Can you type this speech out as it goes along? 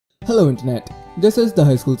Hello Internet, this is the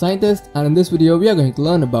High School Scientist, and in this video we are going to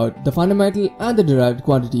learn about the fundamental and the derived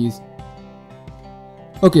quantities.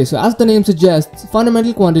 Okay, so as the name suggests,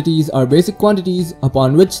 fundamental quantities are basic quantities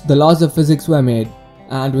upon which the laws of physics were made,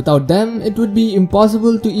 and without them it would be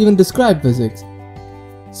impossible to even describe physics.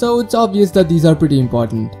 So it's obvious that these are pretty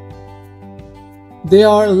important. They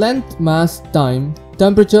are length, mass, time,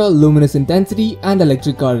 temperature, luminous intensity, and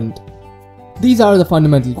electric current. These are the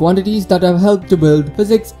fundamental quantities that have helped to build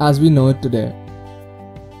physics as we know it today.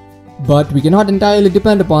 But we cannot entirely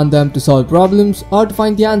depend upon them to solve problems or to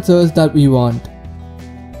find the answers that we want.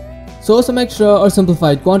 So some extra or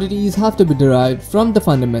simplified quantities have to be derived from the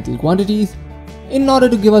fundamental quantities in order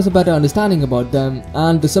to give us a better understanding about them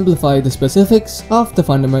and to simplify the specifics of the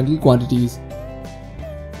fundamental quantities.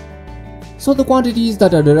 So the quantities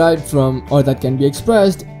that are derived from or that can be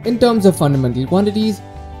expressed in terms of fundamental quantities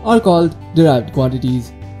are called derived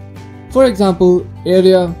quantities. For example,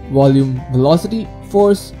 area, volume, velocity,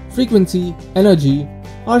 force, frequency, energy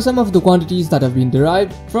are some of the quantities that have been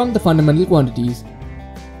derived from the fundamental quantities.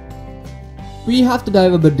 We have to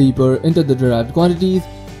dive a bit deeper into the derived quantities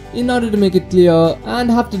in order to make it clear and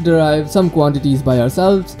have to derive some quantities by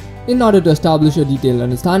ourselves in order to establish a detailed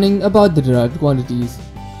understanding about the derived quantities.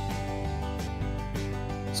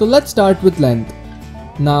 So let's start with length.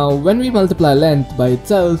 Now when we multiply length by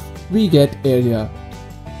itself, we get area.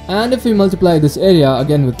 And if we multiply this area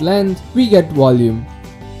again with length, we get volume.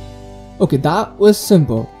 Okay, that was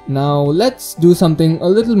simple. Now let's do something a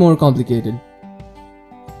little more complicated.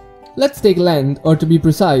 Let's take length, or to be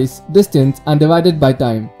precise, distance, and divide it by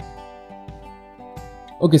time.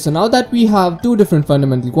 Okay, so now that we have two different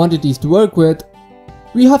fundamental quantities to work with,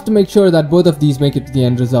 we have to make sure that both of these make it to the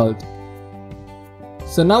end result.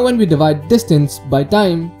 So now when we divide distance by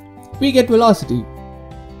time, we get velocity.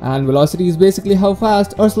 And velocity is basically how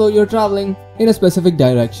fast or slow you're traveling in a specific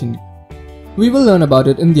direction. We will learn about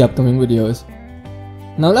it in the upcoming videos.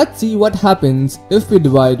 Now let's see what happens if we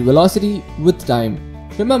divide velocity with time.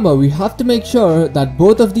 Remember, we have to make sure that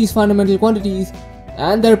both of these fundamental quantities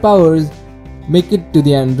and their powers make it to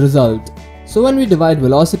the end result. So when we divide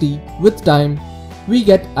velocity with time, we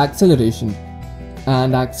get acceleration.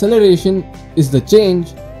 And acceleration is the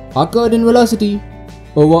change occurred in velocity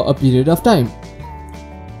over a period of time.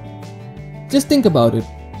 Just think about it.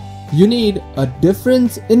 You need a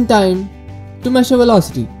difference in time to measure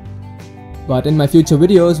velocity. But in my future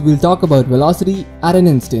videos, we'll talk about velocity at an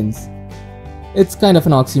instance. It's kind of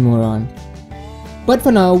an oxymoron. But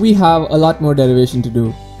for now, we have a lot more derivation to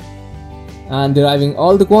do. And deriving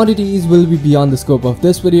all the quantities will be beyond the scope of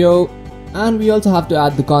this video. And we also have to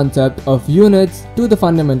add the concept of units to the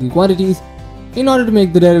fundamental quantities in order to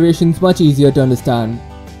make the derivations much easier to understand.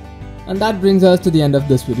 And that brings us to the end of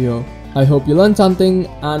this video. I hope you learned something,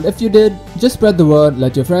 and if you did, just spread the word,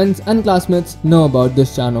 let your friends and classmates know about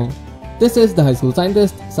this channel. This is the High School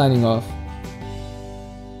Scientist signing off.